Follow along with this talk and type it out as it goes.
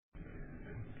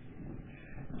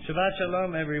Shabbat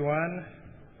Shalom, everyone.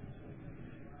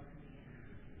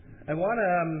 I want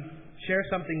to share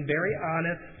something very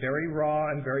honest, very raw,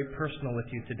 and very personal with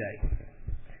you today.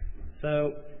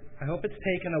 So I hope it's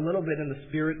taken a little bit in the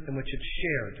spirit in which it's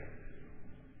shared.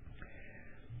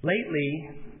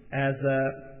 Lately, as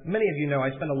many of you know,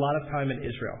 I spend a lot of time in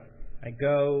Israel. I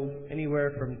go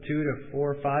anywhere from 2 to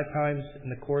 4 or 5 times in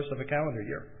the course of a calendar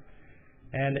year.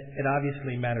 And it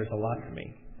obviously matters a lot to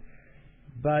me.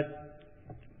 But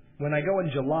when I go in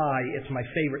July, it's my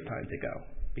favorite time to go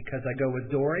because I go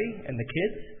with Dory and the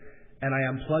kids, and I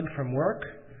unplug from work,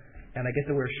 and I get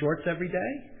to wear shorts every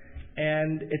day,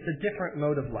 and it's a different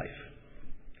mode of life.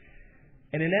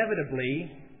 And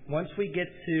inevitably, once we get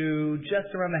to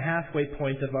just around the halfway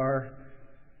point of our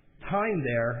time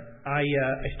there, I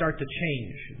start to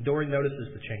change. Dory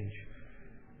notices the change.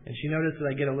 And she notices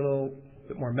I get a little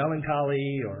bit more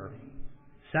melancholy or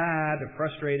sad or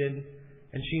frustrated.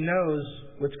 And she knows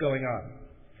what's going on.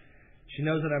 She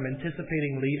knows that I'm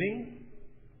anticipating leaving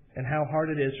and how hard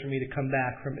it is for me to come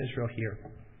back from Israel here.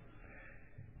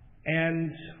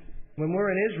 And when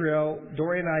we're in Israel,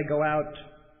 Dory and I go out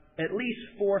at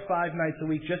least 4 or 5 nights a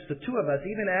week, just the two of us,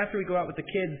 even after we go out with the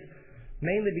kids,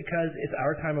 mainly because it's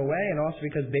our time away and also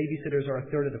because babysitters are a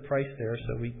third of the price there,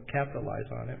 so we capitalize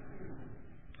on it.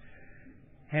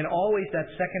 And always that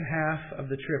second half of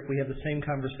the trip, we have the same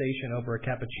conversation over a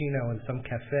cappuccino in some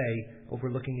cafe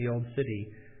overlooking the old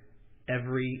city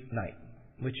every night,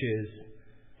 which is,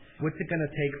 what's it going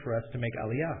to take for us to make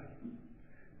Aliyah?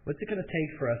 What's it going to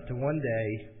take for us to one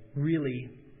day really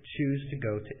choose to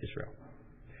go to Israel?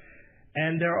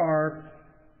 And there are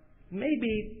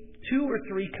maybe 2 or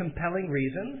 3 compelling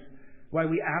reasons why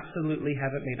we absolutely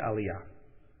haven't made Aliyah.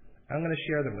 I'm going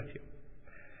to share them with you.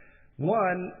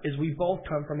 One is we both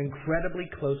come from incredibly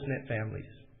close-knit families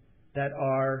that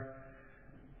are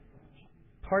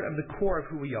part of the core of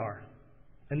who we are.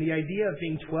 And the idea of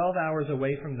being 12 hours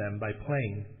away from them by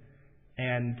plane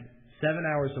and 7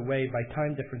 hours away by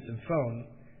time difference and phone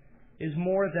is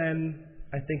more than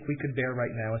I think we could bear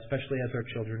right now, especially as our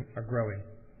children are growing.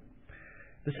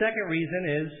 The second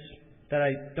reason is that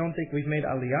I don't think we've made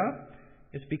Aliyah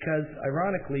is because,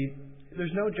 ironically,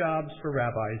 there's no jobs for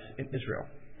rabbis in Israel.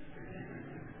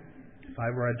 If I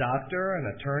were a doctor,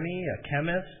 an attorney, a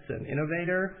chemist, an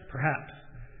innovator, perhaps.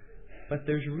 But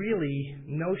there's really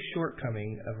no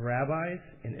shortcoming of rabbis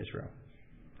in Israel.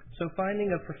 So finding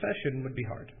a profession would be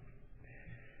hard.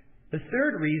 The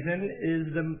third reason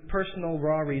is the personal,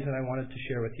 raw reason I wanted to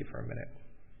share with you for a minute.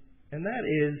 And that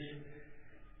is,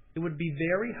 it would be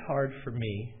very hard for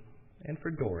me and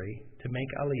for Dory to make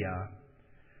Aliyah,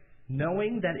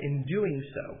 knowing that in doing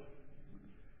so,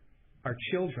 our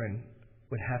children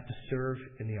would have to serve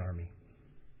in the army.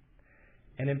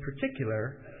 And in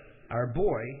particular, our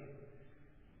boy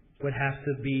would have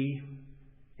to be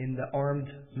in the armed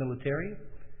military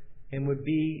and would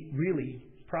be really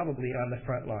probably on the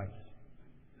front lines.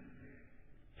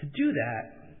 To do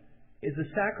that is a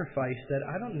sacrifice that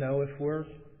I don't know if we're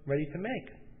ready to make.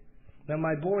 Now,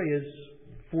 my boy is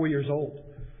 4 years old,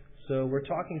 so we're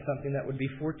talking something that would be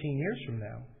 14 years from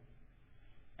now.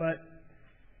 But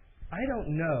I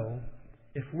don't know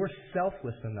if we're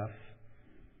selfless enough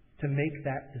to make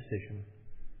that decision.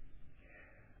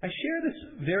 I share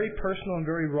this very personal and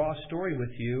very raw story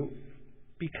with you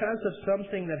because of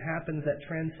something that happens that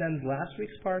transcends last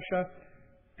week's Parsha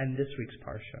and this week's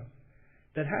Parsha,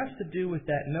 that has to do with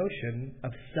that notion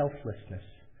of selflessness,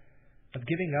 of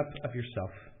giving up of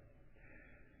yourself.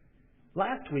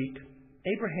 Last week,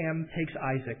 Abraham takes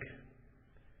Isaac,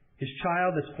 his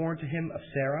child that's born to him of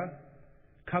Sara,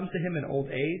 comes to him in old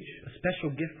age, a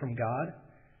special gift from God,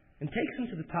 and takes him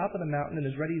to the top of the mountain and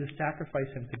is ready to sacrifice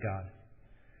him to God.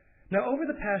 Now, over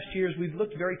the past years, we've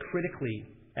looked very critically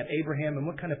at Abraham and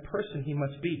what kind of person he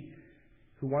must be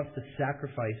who wants to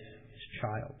sacrifice his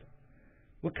child.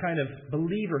 What kind of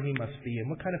believer he must be and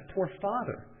what kind of poor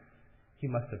father he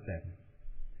must have been.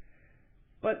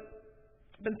 But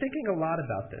I've been thinking a lot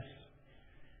about this.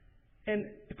 And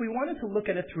if we wanted to look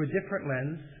at it through a different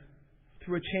lens,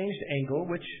 through a changed angle,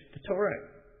 which the Torah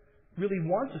really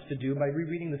wants us to do by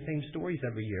rereading the same stories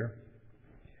every year,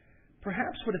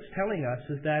 perhaps what it's telling us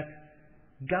is that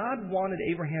God wanted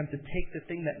Abraham to take the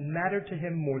thing that mattered to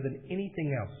him more than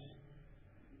anything else,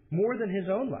 more than his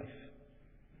own life,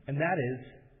 and that is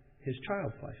his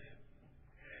child's life.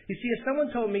 You see, if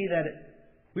someone told me that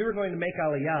we were going to make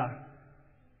Aliyah,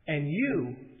 and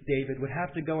you, David, would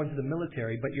have to go into the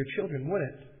military, but your children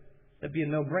wouldn't, that'd be a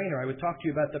no-brainer. I would talk to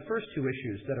you about the first 2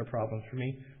 issues that are problems for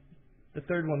me. The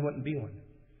third one wouldn't be one.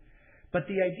 But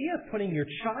the idea of putting your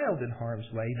child in harm's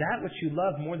way, that which you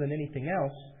love more than anything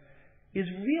else, is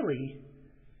really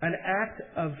an act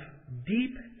of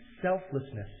deep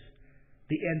selflessness,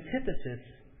 the antithesis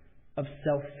of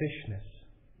selfishness.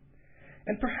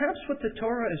 And perhaps what the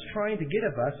Torah is trying to get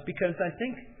of us, because I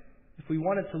think if we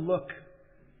wanted to look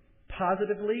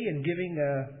positively and giving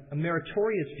a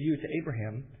meritorious view to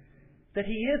Abraham, that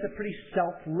he is a pretty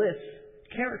selfless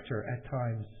character at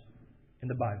times in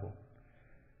the Bible.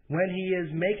 When he is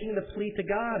making the plea to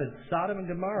God at Sodom and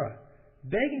Gomorrah,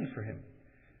 begging for him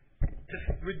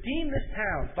to redeem this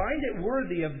town, find it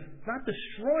worthy of not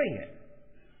destroying it.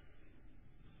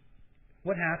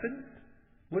 What happens?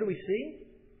 What do we see?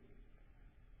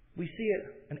 We see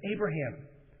an Abraham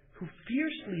who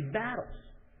fiercely battles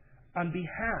on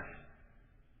behalf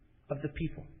of the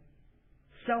people,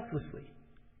 selflessly,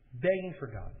 begging for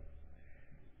God.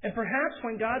 And perhaps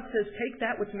when God says, take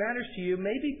that which matters to you,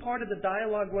 maybe part of the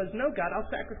dialogue was, no, God,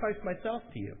 I'll sacrifice myself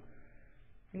to you.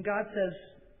 And God says,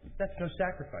 that's no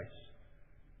sacrifice.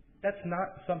 That's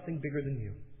not something bigger than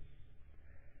you.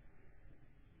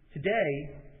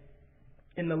 Today,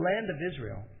 in the land of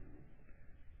Israel,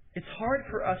 it's hard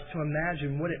for us to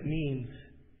imagine what it means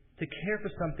to care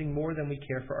for something more than we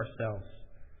care for ourselves.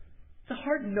 It's a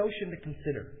hard notion to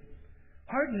consider.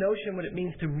 Hard notion what it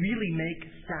means to really make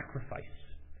sacrifice.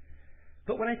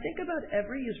 But when I think about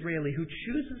every Israeli who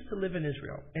chooses to live in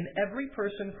Israel, and every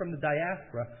person from the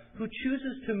diaspora who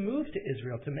chooses to move to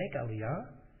Israel to make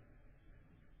Aliyah,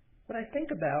 what I think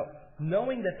about,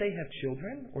 knowing that they have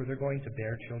children, or they're going to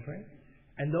bear children,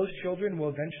 and those children will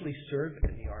eventually serve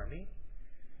in the army,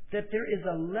 that there is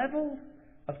a level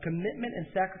of commitment and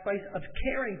sacrifice of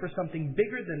caring for something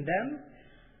bigger than them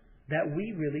that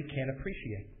we really can't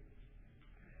appreciate.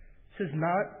 This is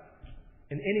not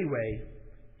in any way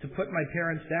to put my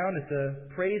parents down. It's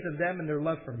a praise of them and their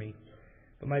love for me.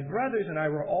 But my brothers and I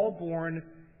were all born,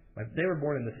 they were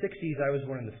born in the 60s, I was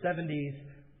born in the 70s,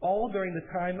 all during the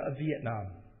time of Vietnam.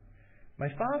 My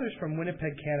father's from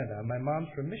Winnipeg, Canada. My mom's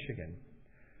from Michigan.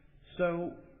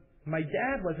 So my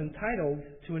dad was entitled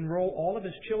to enroll all of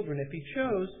his children if he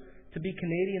chose to be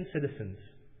Canadian citizens,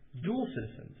 dual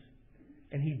citizens.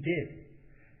 And he did.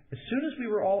 As soon as we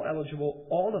were all eligible,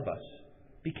 all of us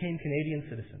became Canadian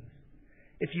citizens.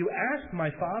 If you ask my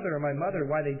father or my mother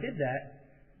why they did that,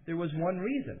 there was one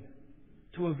reason: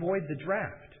 to avoid the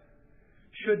draft.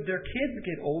 Should their kids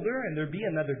get older and there be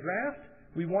another draft,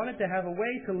 we wanted to have a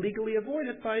way to legally avoid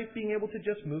it by being able to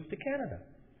just move to Canada.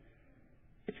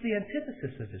 It's the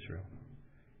antithesis of Israel.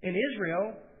 In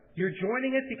Israel, you're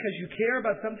joining it because you care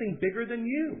about something bigger than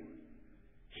you.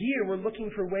 Here, we're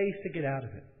looking for ways to get out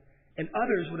of it. And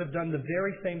others would have done the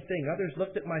very same thing. Others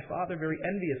looked at my father very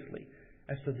enviously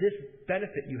as to this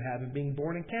benefit you have in being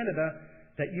born in Canada,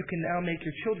 that you can now make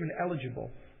your children eligible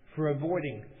for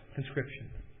avoiding conscription.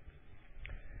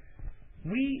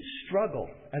 We struggle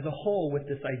as a whole with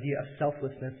this idea of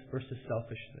selflessness versus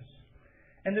selfishness.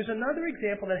 And there's another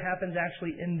example that happens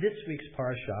actually in this week's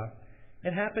parashah.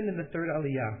 It happened in the third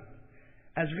Aliyah.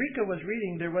 As Rika was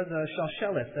reading, there was a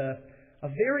shalshelet, a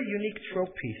very unique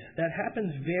trope piece that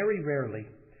happens very rarely.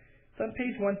 It's on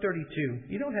page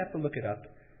 132. You don't have to look it up.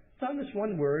 It's on this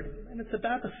one word, and it's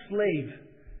about a slave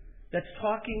that's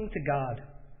talking to God.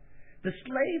 The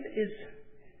slave is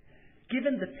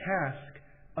given the task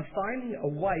of finding a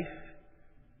wife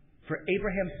for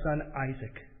Abraham's son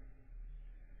Isaac.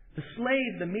 The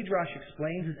slave, the Midrash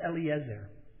explains, is Eliezer.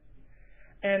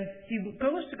 And he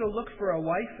goes to go look for a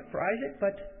wife for Isaac,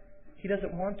 but he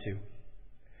doesn't want to.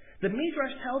 The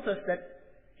Midrash tells us that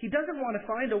he doesn't want to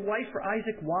find a wife for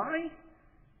Isaac. Why?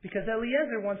 Because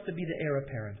Eliezer wants to be the heir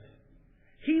apparent.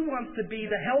 He wants to be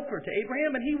the helper to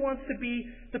Abraham, and he wants to be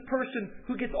the person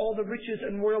who gets all the riches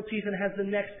and royalties and has the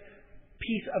next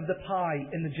piece of the pie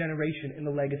in the generation, in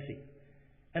the legacy.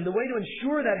 And the way to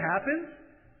ensure that happens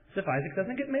is if Isaac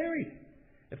doesn't get married.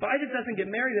 If Isaac doesn't get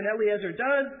married and Eliezer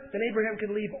does, then Abraham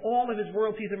can leave all of his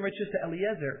royalties and riches to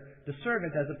Eliezer, the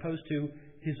servant, as opposed to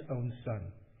his own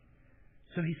son.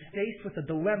 So he's faced with a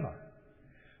dilemma.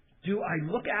 Do I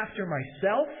look after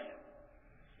myself,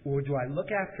 or do I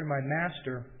look after my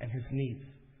master and his needs?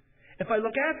 If I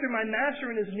look after my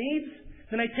master and his needs,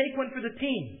 then I take one for the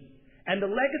team. And the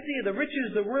legacy, the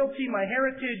riches, the royalty, my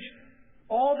heritage,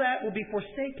 all that will be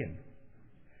forsaken.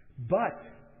 But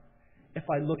if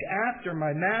I look after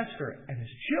my master and his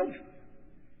children,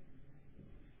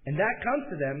 and that comes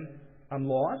to them, I'm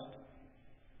lost.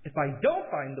 If I don't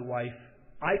find the wife,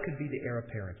 I could be the heir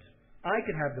apparent. I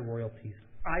could have the royalties.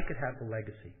 I could have the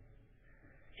legacy.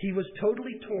 He was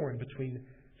totally torn between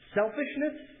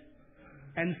selfishness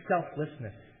and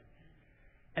selflessness.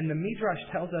 And the Midrash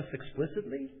tells us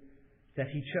explicitly that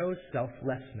he chose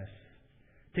selflessness.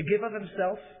 To give of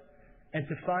himself and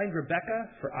to find Rebekah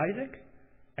for Isaac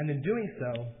and in doing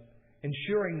so,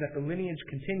 ensuring that the lineage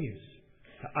continues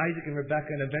to Isaac and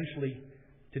Rebekah and eventually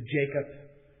to Jacob,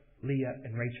 Leah,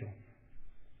 and Rachel.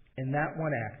 In that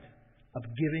one act of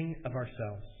giving of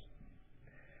ourselves.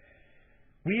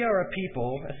 We are a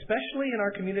people, especially in our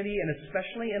community and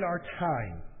especially in our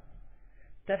time,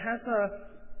 that has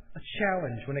a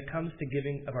challenge when it comes to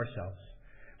giving of ourselves.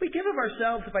 We give of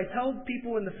ourselves. If I tell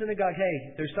people in the synagogue,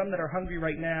 hey, there's some that are hungry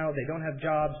right now, they don't have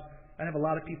jobs, I have a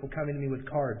lot of people coming to me with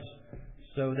cards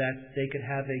so that they could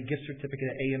have a gift certificate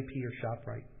at AMP or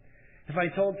ShopRite. If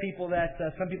I told people that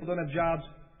some people don't have jobs,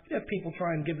 we have people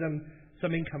try and give them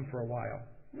some income for a while.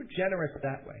 We're generous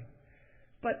that way.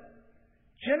 But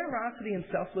generosity and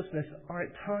selflessness are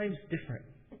at times different.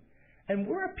 And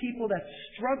we're a people that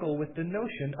struggle with the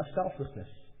notion of selflessness.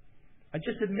 I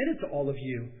just admitted to all of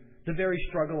you the very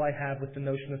struggle I have with the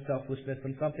notion of selflessness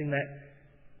and something that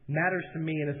matters to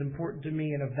me and is important to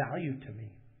me and of value to me.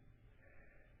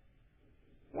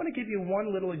 I want to give you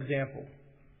one little example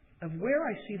of where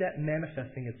I see that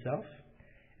manifesting itself.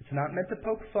 It's not meant to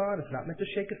poke fun, it's not meant to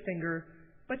shake a finger,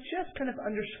 but just kind of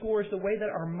underscores the way that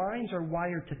our minds are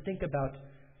wired to think about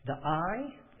the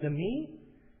I, the me,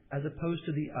 as opposed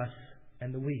to the us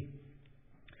and the we.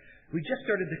 We just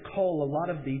started to cull a lot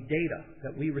of the data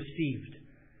that we received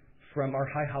from our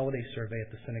High Holiday survey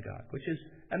at the synagogue, which is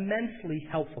immensely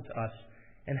helpful to us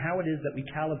in how it is that we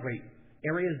calibrate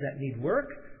areas that need work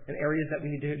and areas that we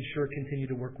need to ensure continue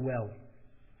to work well.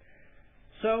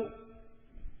 So,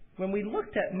 when we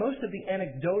looked at most of the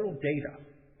anecdotal data,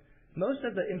 most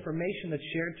of the information that's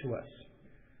shared to us,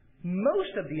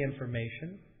 most of the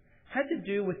information had to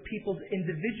do with people's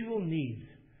individual needs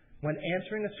when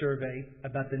answering a survey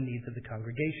about the needs of the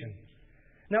congregation.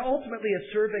 Now, ultimately,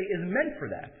 a survey is meant for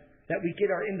that we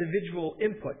get our individual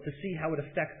input to see how it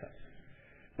affects us.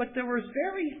 But there was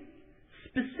very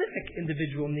specific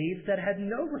individual needs that had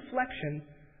no reflection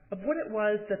of what it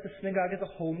was that the synagogue as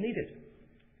a whole needed.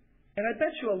 And I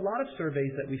bet you a lot of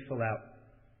surveys that we fill out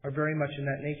are very much in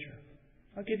that nature.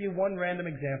 I'll give you one random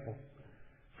example.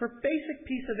 For basic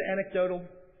piece of anecdotal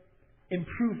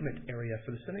improvement area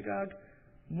for the synagogue,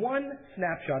 one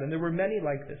snapshot, and there were many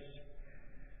like this.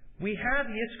 We have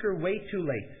Yizkor way too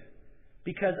late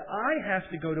because I have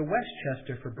to go to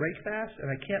Westchester for breakfast and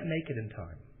I can't make it in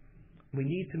time. We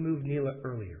need to move Neela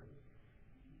earlier.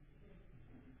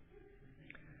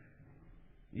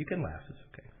 You can laugh, it's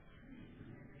okay.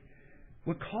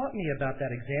 What caught me about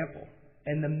that example,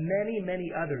 and the many,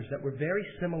 many others that were very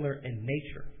similar in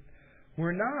nature,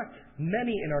 were not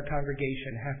many in our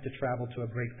congregation have to travel to a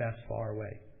breakfast far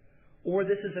away. Or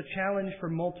this is a challenge for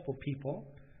multiple people,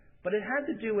 but it had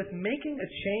to do with making a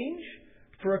change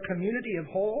for a community of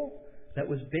whole that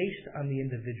was based on the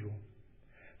individual.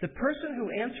 The person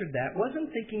who answered that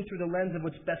wasn't thinking through the lens of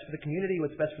what's best for the community,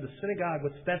 what's best for the synagogue,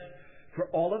 what's best for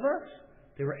all of us.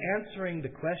 They were answering the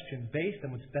question based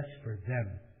on what's best for them.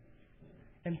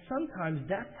 And sometimes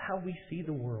that's how we see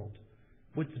the world.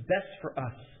 What's best for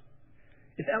us.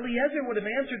 If Eliezer would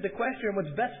have answered the question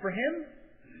what's best for him,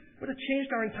 it would have changed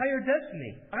our entire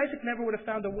destiny. Isaac never would have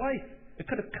found a wife. It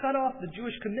could have cut off the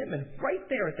Jewish commitment right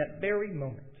there at that very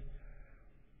moment.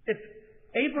 If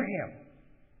Abraham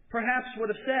perhaps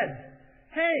would have said,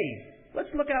 hey,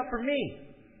 let's look out for me.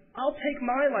 I'll take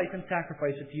my life and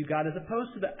sacrifice it to you, God, as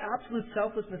opposed to the absolute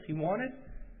selflessness he wanted,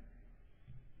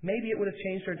 maybe it would have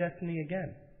changed our destiny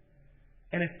again.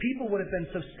 And if people would have been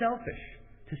so selfish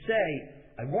to say,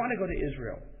 I want to go to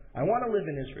Israel, I want to live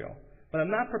in Israel, but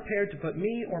I'm not prepared to put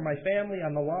me or my family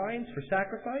on the lines for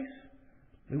sacrifice,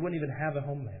 we wouldn't even have a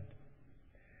homeland.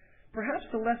 Perhaps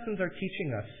the lessons are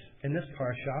teaching us in this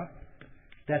parasha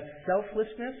that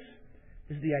selflessness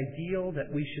is the ideal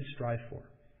that we should strive for.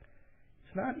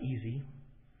 It's not easy.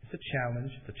 It's a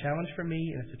challenge. It's a challenge for me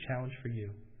and it's a challenge for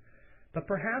you. But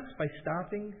perhaps by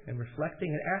stopping and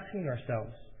reflecting and asking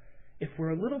ourselves, if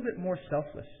we're a little bit more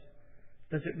selfless,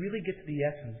 does it really get to the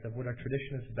essence of what our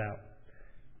tradition is about?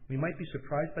 We might be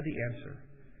surprised by the answer,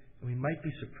 and we might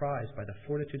be surprised by the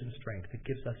fortitude and strength it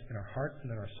gives us in our hearts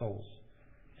and in our souls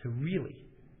to really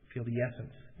feel the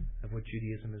essence of what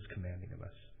Judaism is commanding of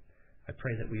us. I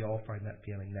pray that we all find that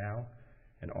feeling now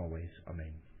and always.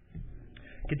 Amen.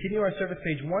 Continue our service,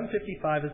 page 155.